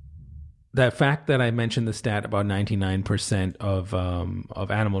the fact that I mentioned the stat about 99%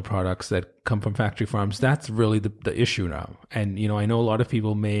 of animal products that come from factory farms. That's really the issue now. And I know a lot of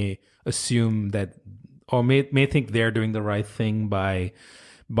people may assume that or may think they're doing the right thing by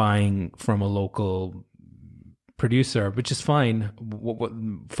buying from a local producer, which is fine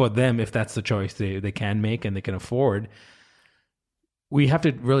for them if that's the choice they can make and they can afford. We have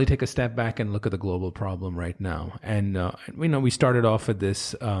to really take a step back and look at the global problem right now. And we started off with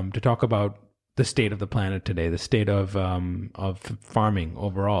this to talk about the state of the planet today, the state of farming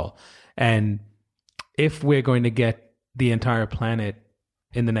overall. And if we're going to get the entire planet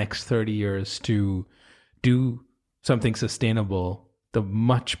in the next 30 years to do something sustainable, the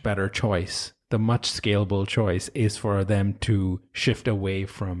much better choice, the much scalable choice is for them to shift away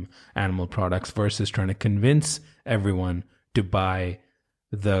from animal products versus trying to convince everyone to buy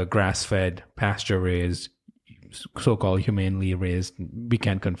the grass-fed, pasture-raised, so-called humanely raised. We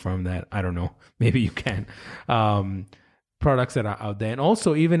can't confirm that. I don't know. Maybe you can. Products that are out there. And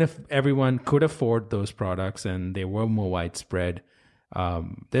also, even if everyone could afford those products and they were more widespread,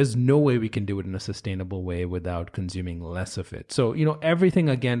 there's no way we can do it in a sustainable way without consuming less of it. So, everything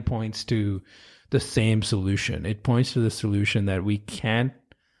again points to the same solution. It points to the solution that we can't,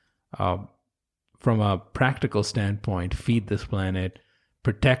 from a practical standpoint, feed this planet,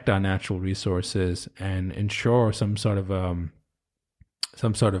 protect our natural resources, and ensure some sort of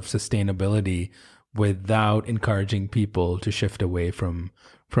sustainability without encouraging people to shift away from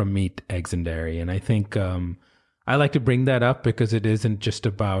meat, eggs, and dairy. And I think I like to bring that up because it isn't just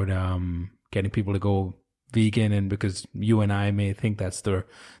about getting people to go vegan, and because you and I may think that's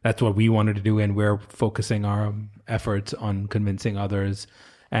what we wanted to do, and we're focusing our efforts on convincing others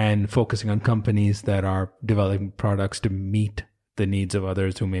and focusing on companies that are developing products to meet the needs of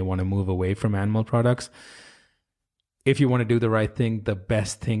others who may want to move away from animal products. If you want to do the right thing, the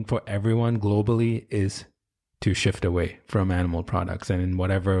best thing for everyone globally is to shift away from animal products, and in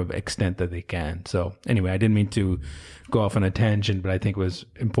whatever extent that they can. So anyway, I didn't mean to go off on a tangent, but I think it was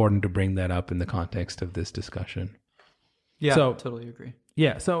important to bring that up in the context of this discussion. Yeah, so, totally agree.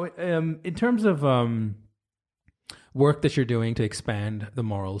 Yeah. So in terms of work that you're doing to expand the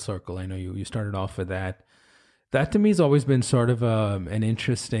moral circle, I know you started off with that. That to me has always been sort of an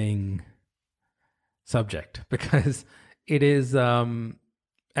interesting subject, because it is,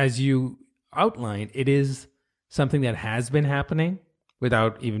 as you outlined, it is something that has been happening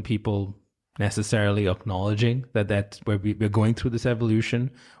without even people necessarily acknowledging that's where we're going through this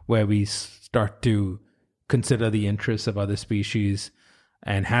evolution, where we start to consider the interests of other species,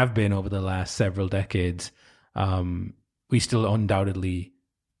 and have been over the last several decades. We still undoubtedly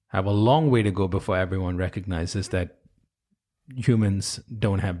have a long way to go before everyone recognizes that humans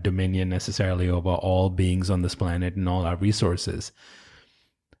don't have dominion necessarily over all beings on this planet and all our resources.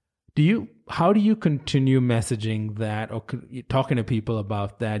 How do you continue messaging that, or talking to people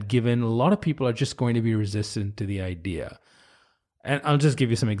about that, given a lot of people are just going to be resistant to the idea? And I'll just give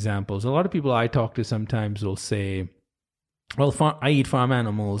you some examples. A lot of people I talk to sometimes will say, well, I eat farm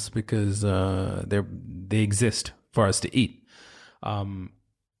animals because they exist for us to eat.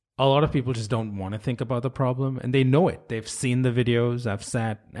 A lot of people just don't want to think about the problem, and they know it. They've seen the videos. I've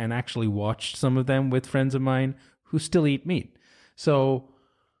sat and actually watched some of them with friends of mine who still eat meat. So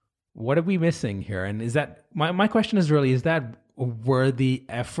what are we missing here? And is that, my question is really, is that a worthy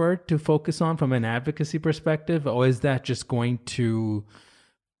effort to focus on from an advocacy perspective, or is that just going to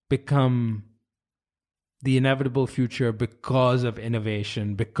become the inevitable future because of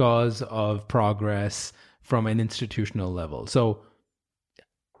innovation, because of progress from an institutional level? So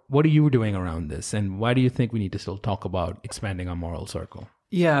what are you doing around this, and why do you think we need to still talk about expanding our moral circle?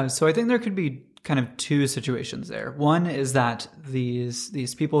 Yeah, so I think there could be kind of two situations there. One is that these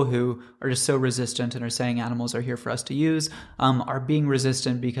people who are just so resistant and are saying animals are here for us to use are being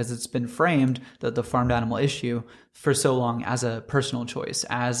resistant because it's been framed that the farmed animal issue for so long as a personal choice,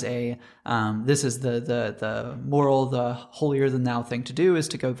 as a this is the moral, the holier than thou thing to do is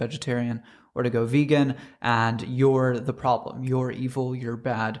to go vegetarian or to go vegan, and you're the problem. You're evil, you're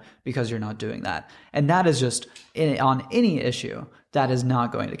bad because you're not doing that. And that is just, on any issue, that is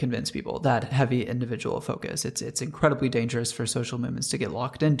not going to convince people, that heavy individual focus. It's incredibly dangerous for social movements to get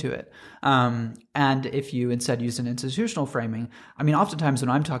locked into it. And if you instead use an institutional framing, I mean, oftentimes when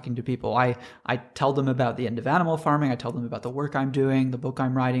I'm talking to people, I tell them about the end of animal farming, I tell them about the work I'm doing, the book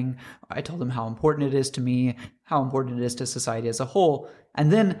I'm writing, I tell them how important it is to me, how important it is to society as a whole.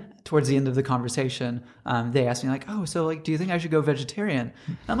 And then towards the end of the conversation, they ask me like, oh, so like, do you think I should go vegetarian?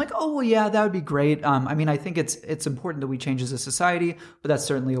 And I'm like, oh, well, yeah, that would be great. I mean, I think it's important that we change as a society. society, but that's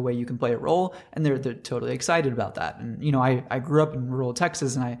certainly a way you can play a role. And they're totally excited about that. And, I grew up in rural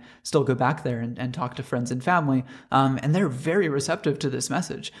Texas, and I still go back there and talk to friends and family. And they're very receptive to this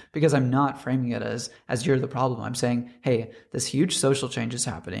message, because I'm not framing it as you're the problem. I'm saying, hey, this huge social change is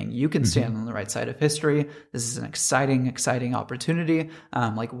happening. You can stand on the right side of history. This is an exciting opportunity.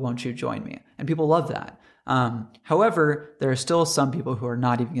 Won't you join me? And people love that. However, there are still some people who are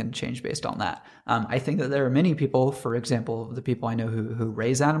not even going to change based on that. I think that there are many people, for example, the people I know who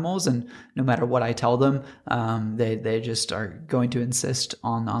raise animals, and no matter what I tell them, they just are going to insist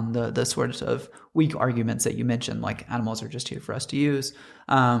on the sort of weak arguments that you mentioned, like animals are just here for us to use.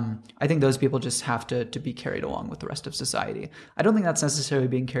 I think those people just have to be carried along with the rest of society. I don't think that's necessarily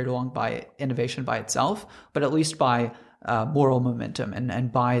being carried along by innovation by itself, but at least by moral momentum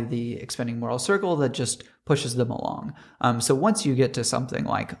and by the expanding moral circle that just pushes them along. So once you get to something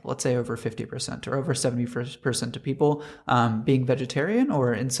like, let's say, over 50% or over 70% of people being vegetarian,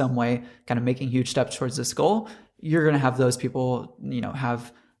 or in some way kind of making huge steps towards this goal, you're going to have those people,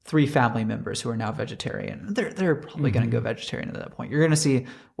 have 3 family members who are now vegetarian. They're probably going to go vegetarian at that point. You're going to see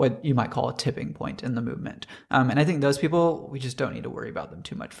what you might call a tipping point in the movement. And I think those people, we just don't need to worry about them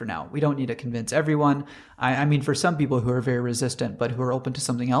too much for now. We don't need to convince everyone. I mean, for some people who are very resistant, but who are open to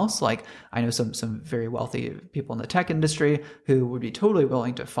something else, like I know some very wealthy people in the tech industry who would be totally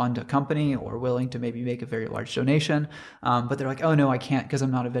willing to fund a company or willing to maybe make a very large donation. But they're like, oh no, I can't because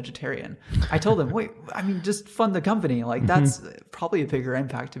I'm not a vegetarian. I told them, wait, just fund the company. Like that's probably a bigger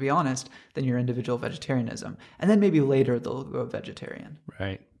impact, to be honest, than your individual vegetarianism. And then maybe later they'll go vegetarian.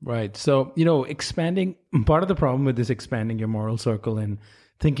 Right. So, expanding, part of the problem with this expanding your moral circle and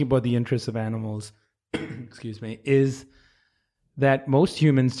thinking about the interests of animals, excuse me, is that most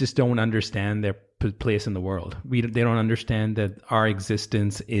humans just don't understand their place in the world. They don't understand that our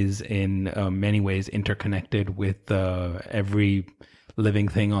existence is in many ways interconnected with every living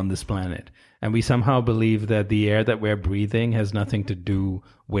thing on this planet. And we somehow believe that the air that we're breathing has nothing to do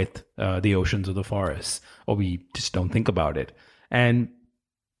with the oceans or the forests, or we just don't think about it. And,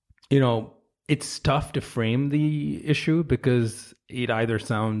 it's tough to frame the issue because it either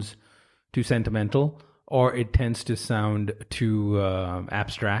sounds too sentimental or it tends to sound too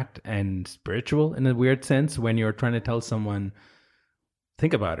abstract and spiritual in a weird sense when you're trying to tell someone,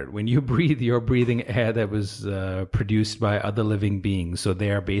 think about it. When you breathe, you're breathing air that was produced by other living beings. So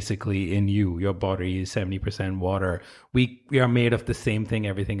they are basically in you. Your body is 70% water. We are made of the same thing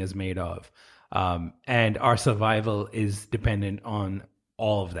everything is made of. And our survival is dependent on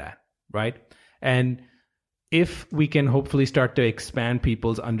all of that, right? And if we can hopefully start to expand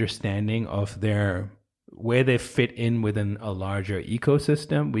people's understanding of where they fit in within a larger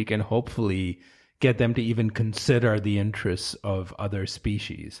ecosystem, we can hopefully get them to even consider the interests of other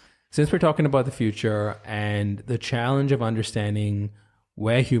species. Since we're talking about the future and the challenge of understanding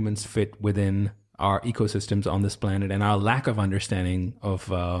where humans fit within our ecosystems on this planet and our lack of understanding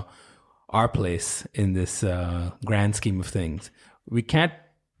of our place in this grand scheme of things, we can't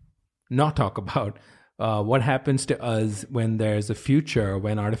not talk about what happens to us when there's a future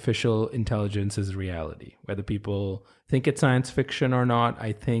when artificial intelligence is reality. Whether people think it's science fiction or not,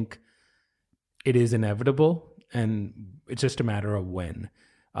 I think it is inevitable, and it's just a matter of when.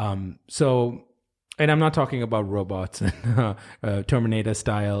 And I'm not talking about robots and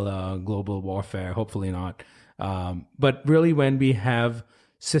Terminator-style global warfare, hopefully not. But really when we have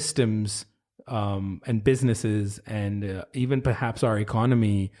systems and businesses and even perhaps our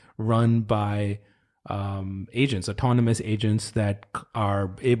economy run by agents, autonomous agents that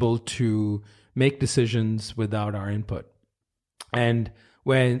are able to make decisions without our input. And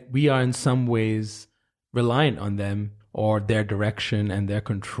when we are in some ways reliant on them or their direction and their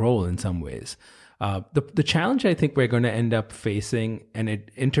control in some ways. The challenge I think we're going to end up facing, and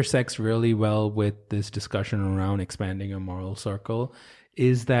it intersects really well with this discussion around expanding a moral circle,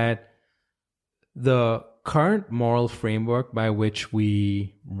 is that the current moral framework by which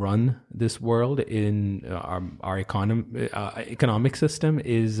we run this world in our economic system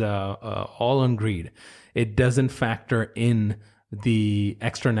is all on greed. It doesn't factor in the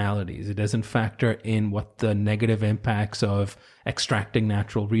externalities. It doesn't factor in what the negative impacts of extracting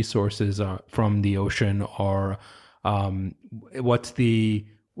natural resources are from the ocean, or what is the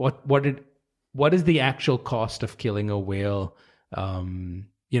actual cost of killing a whale.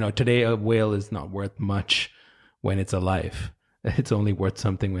 Today a whale is not worth much when it's alive. It's only worth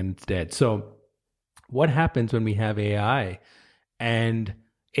something when it's dead. So what happens when we have AI, and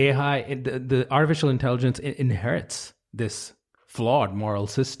the artificial intelligence inherits this flawed moral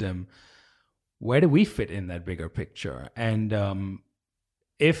system? Where do we fit in that bigger picture? And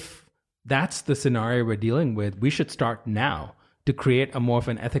if that's the scenario we're dealing with, we should start now to create a more of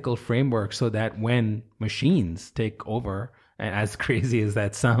an ethical framework so that when machines take over, and as crazy as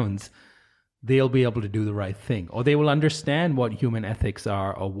that sounds, they'll be able to do the right thing, or they will understand what human ethics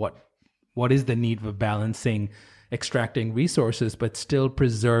are, or what is the need for balancing extracting resources, but still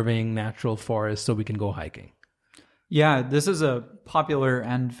preserving natural forests so we can go hiking. Yeah, this is a popular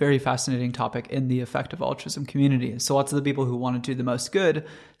and very fascinating topic in the effective altruism community. So lots of the people who want to do the most good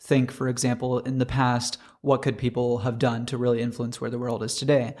think, for example, in the past, what could people have done to really influence where the world is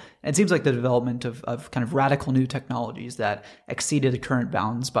today? And it seems like the development of kind of radical new technologies that exceeded current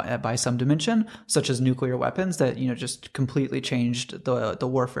bounds by some dimension, such as nuclear weapons, that just completely changed the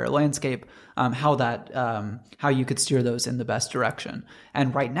warfare landscape. How you could steer those in the best direction.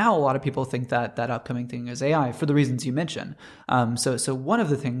 And right now, a lot of people think that upcoming thing is AI for the reasons you mentioned. So one of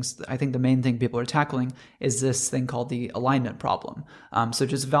the things, I think the main thing people are tackling is this thing called the alignment problem. So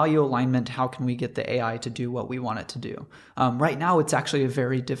just value alignment, how can we get the AI to do what we want it to do? Right now, it's actually a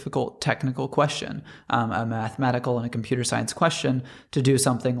very difficult technical question, a mathematical and a computer science question to do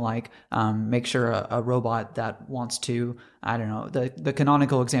something like make sure a robot that wants to, I don't know, the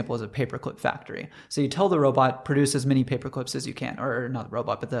canonical example is a paperclip factory. So you tell the robot, produce as many paperclips as you can, or not the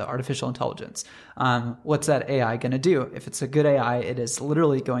robot, but the artificial intelligence. What's that AI going to do? If it's a good AI, it is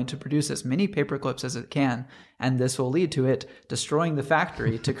literally going to produce as many paperclips as it can, and this will lead to it destroying the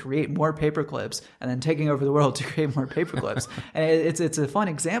factory to create more paperclips, and then taking over the world to create more paperclips. And it's a fun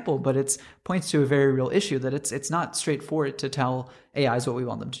example, but it points to a very real issue that it's not straightforward to tell AIs what we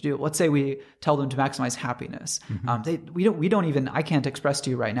want them to do. Let's say we tell them to maximize happiness. I can't express to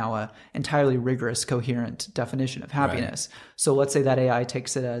you right now a entirely rigorous, coherent definition of happiness. Right. So let's say that AI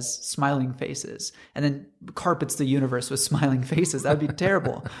takes it as smiling faces and then carpets the universe with smiling faces. That would be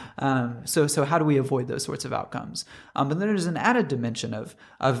terrible. So how do we avoid those sorts of outcomes? And then there's an added dimension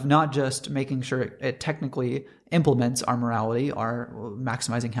of not just making sure it technically implements our morality, our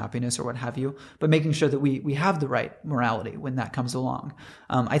maximizing happiness or what have you, but making sure that we have the right morality when that comes along.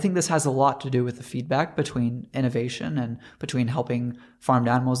 I think this has a lot to do with the feedback between innovation and between helping farmed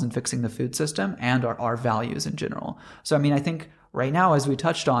animals and fixing the food system and our values in general. So, I think right now, as we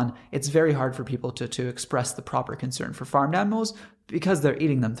touched on, it's very hard for people to express the proper concern for farmed animals because they're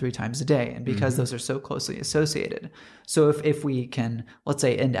eating them 3 times a day and because those are so closely associated. So if we can, let's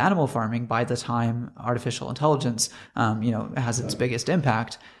say, end animal farming by the time artificial intelligence, has its biggest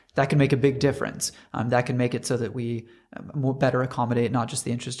impact, that can make a big difference. That can make it so that we better accommodate not just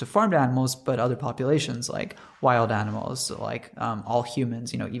the interest of farmed animals, but other populations like wild animals, like all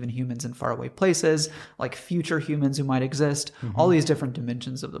humans, even humans in faraway places, like future humans who might exist, all these different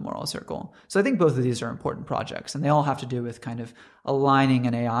dimensions of the moral circle. So I think both of these are important projects, and they all have to do with kind of aligning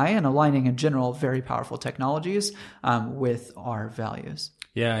an AI and aligning in general very powerful technologies with our values.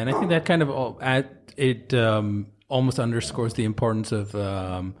 Yeah, and I think that kind of almost underscores the importance of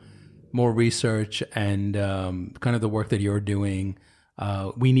more research and kind of the work that you're doing.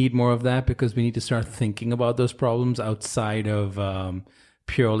 We need more of that because we need to start thinking about those problems outside of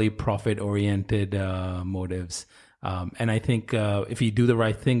purely profit-oriented motives. And I think if you do the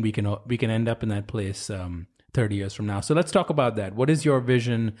right thing, we can end up in that place 30 years from now. So let's talk about that. What is your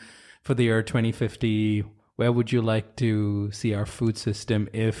vision for the year 2050? Where would you like to see our food system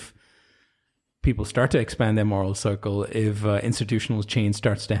if people start to expand their moral circle, if institutional change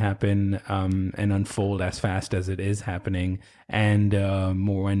starts to happen and unfold as fast as it is happening, and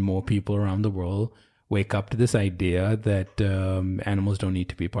more and more people around the world wake up to this idea that animals don't need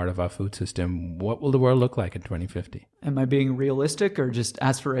to be part of our food system? What will the world look like in 2050? Am I being realistic or just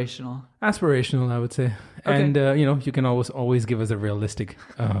aspirational? Aspirational, I would say. Okay. And, you can always give us a realistic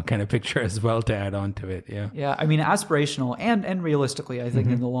kind of picture as well to add on to it. Yeah. Yeah. Aspirational and realistically, I think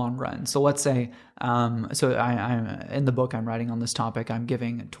in the long run. So let's say, I'm in the book I'm writing on this topic, I'm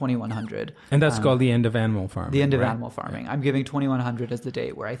giving 2100. And that's called the end of animal farming. The end of animal farming. I'm giving 2100 as the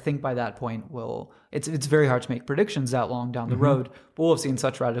date where I think by that point it's very hard to make predictions that long down the road, but we'll have seen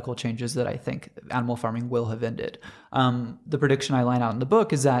such radical changes that I think animal farming will have ended. The prediction I line out in the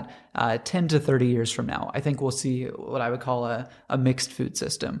book is that 10 to 30 years from now, I think we'll see what I would call a mixed food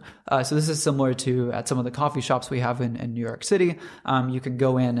system. So this is similar to at some of the coffee shops we have in New York City. You can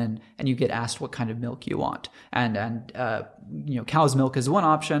go in and you get asked what kind of milk you want. And cow's milk is one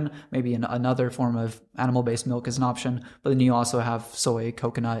option, maybe another form of animal-based milk is an option, but then you also have soy,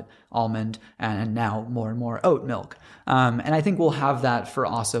 coconut, almond, and now more and more oat milk. And I think we'll have that for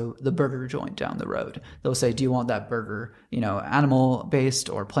also the burger joint down the road. They'll say, do you want that burger, animal-based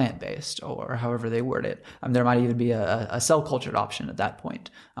or plant-based, or however they word it. There might even be a cell-cultured option at that point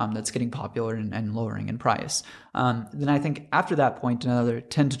that's getting popular and lowering in price. Then I think after that point, another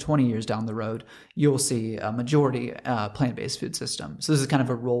 10 to 20 years down the road, you'll see a majority plant-based food system. So this is kind of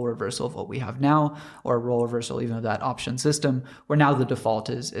a role reversal of what we have now, or a role reversal even of that option system, where now the default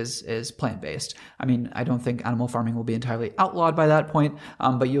is plant-based. I mean, I don't think animal farming will be entirely outlawed by that point,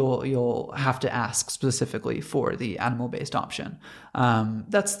 but you'll have to ask specifically for the animal-based option.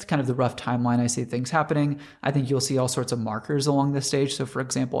 That's kind of the rough timeline I see things happening. I think you'll see all sorts of markers along this stage. So for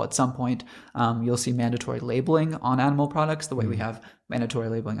example, at some point, you'll see mandatory labeling on animal products, the way we have mandatory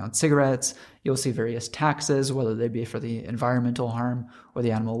labeling on cigarettes. You'll see various taxes, whether they be for the environmental harm or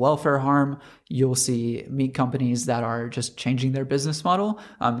the animal welfare harm. You'll see meat companies that are just changing their business model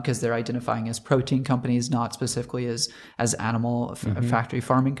because they're identifying as protein companies, not specifically as animal factory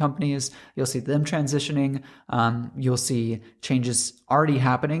farming companies. You'll see them transitioning. You'll see changes already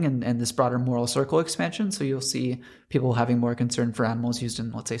happening in this broader moral circle expansion. So you'll see people having more concern for animals used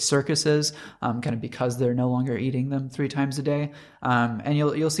in, let's say, circuses, kind of because they're no longer eating them 3 times a day. And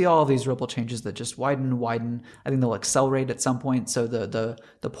you'll see all of these ripple changes that just widen. I think they'll accelerate at some point. So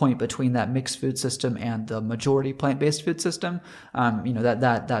the point between that mixed food system and the majority plant-based food system,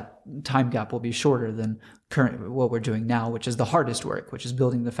 that time gap will be shorter than what we're doing now, which is the hardest work, which is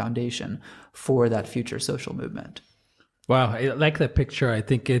building the foundation for that future social movement. Wow, I like that picture. I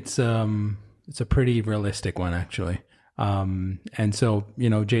think it's a pretty realistic one, actually. And so,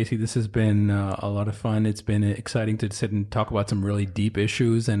 Jacy, this has been a lot of fun. It's been exciting to sit and talk about some really deep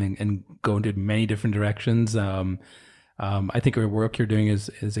issues and go into many different directions. I think your work you're doing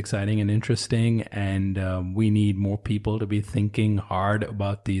is exciting and interesting, and we need more people to be thinking hard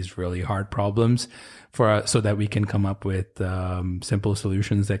about these really hard problems so that we can come up with simple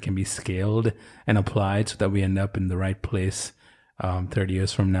solutions that can be scaled and applied so that we end up in the right place 30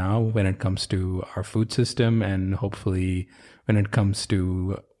 years from now when it comes to our food system, and hopefully when it comes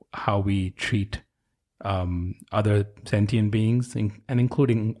to how we treat other sentient beings and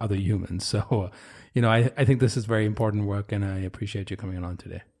including other humans. So, I think this is very important work, and I appreciate you coming on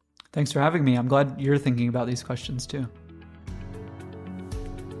today. Thanks for having me. I'm glad you're thinking about these questions too.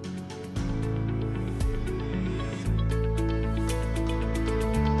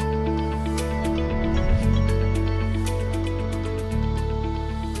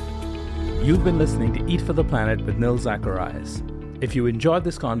 You've been listening to Eat for the Planet with Nil Zacharias. If you enjoyed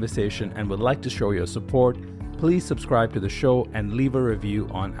this conversation and would like to show your support, please subscribe to the show and leave a review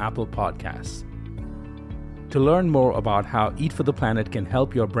on Apple Podcasts. To learn more about how Eat for the Planet can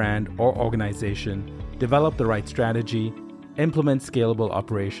help your brand or organization develop the right strategy, implement scalable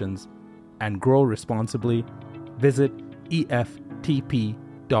operations, and grow responsibly, visit EFTP.co.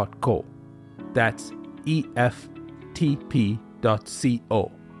 That's EFTP.co.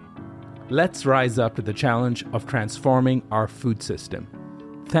 Let's rise up to the challenge of transforming our food system.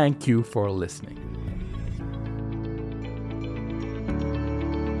 Thank you for listening.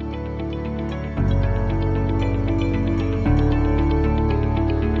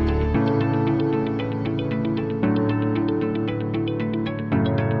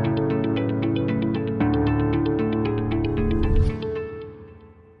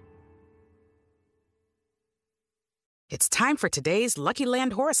 It's time for today's Lucky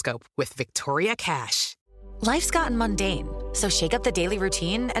Land horoscope with Victoria Cash. Life's gotten mundane, so shake up the daily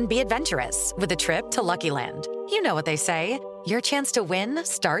routine and be adventurous with a trip to Lucky Land. You know what they say, your chance to win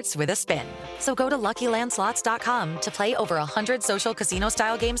starts with a spin. So go to LuckyLandSlots.com to play over 100 social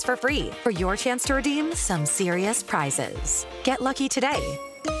casino-style games for free for your chance to redeem some serious prizes. Get lucky today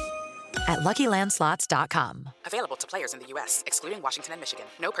at LuckyLandSlots.com. Available to players in the U.S., excluding Washington and Michigan.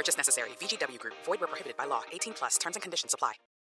 No purchase necessary. VGW Group. Void where prohibited by law. 18+. Terms and conditions apply.